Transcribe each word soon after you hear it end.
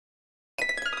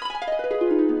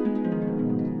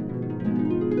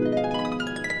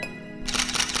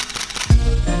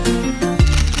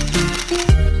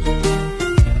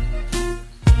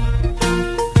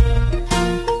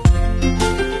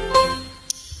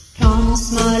From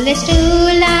smallest to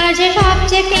largest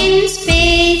object in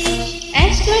space,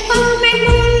 asteroid, comet,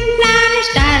 moon, planet,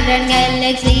 star and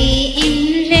galaxy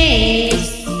in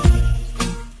race.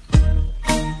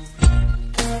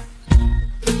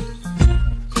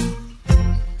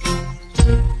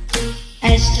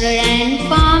 Asteroid and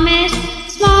comets,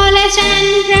 smallest and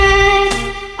bright,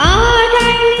 are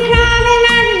trying to travel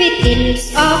on with hills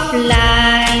of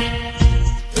light.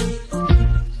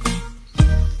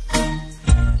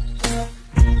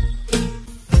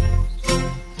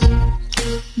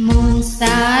 Moons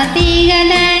are bigger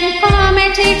than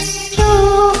comets, it's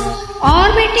true,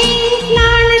 orbiting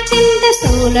planets in the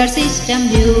solar system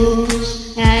view.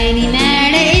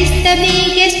 Ganymede is the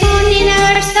biggest moon in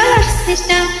our solar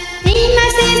system.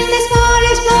 Venus is the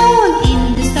smallest moon in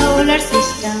the solar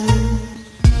system.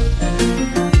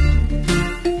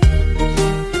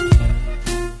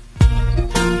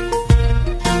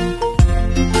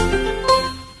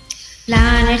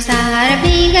 Planets are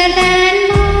bigger than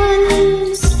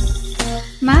moons.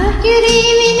 Mercury,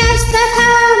 Venus,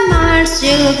 Saturn, Mars,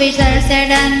 Jupiter,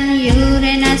 Saturn,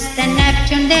 Uranus, and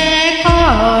Neptune they're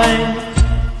called.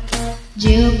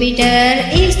 Jupiter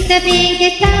is the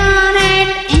biggest planet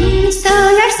in the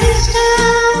solar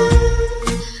system.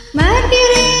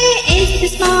 Mercury is the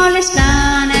smallest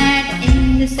planet in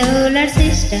the solar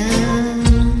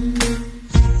system.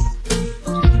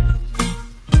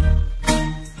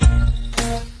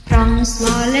 From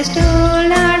smallest to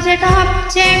largest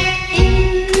object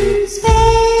in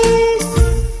space,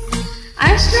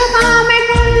 asteroid, comet,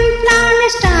 moon,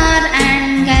 planet, star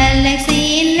and galaxy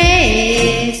in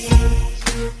race.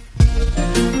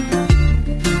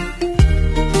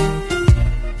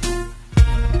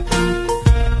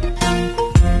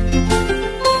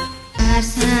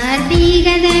 Stars are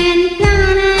bigger than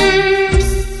planets.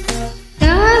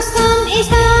 The sun is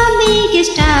the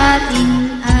biggest star in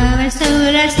our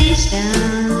solar system.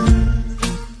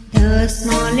 The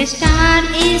smallest star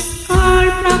is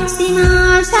called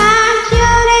Proxima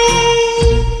Centauri.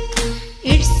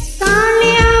 It's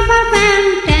only about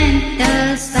 1/10 the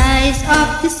size of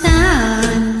the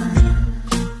sun.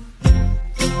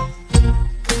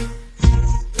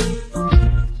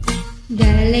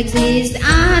 Galaxies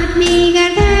are bigger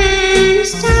than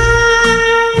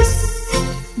stars.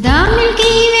 The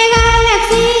Milky Way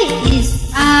galaxy is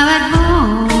our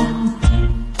home.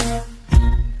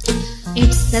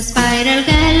 It's a spiral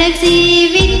galaxy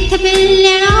with a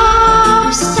billion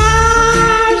of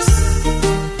stars.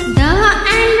 The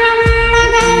Andromeda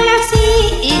galaxy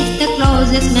is the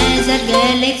closest major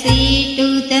galaxy to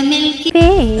the Milky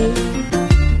Way.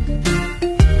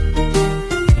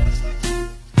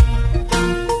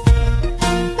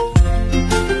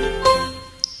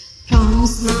 From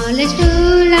smallest to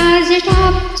largest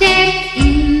object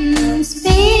in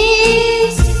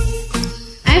space,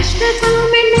 asteroid,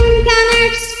 comet, moon,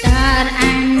 planet, star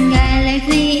and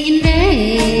galaxy in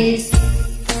race.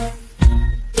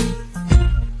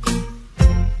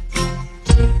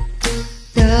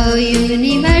 The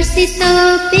universe is so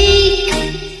big,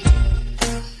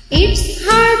 it's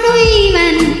hard to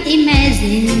even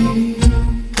imagine.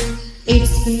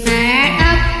 It's made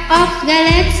up of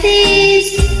galaxies,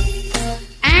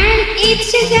 and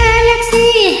each galaxy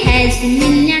has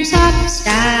millions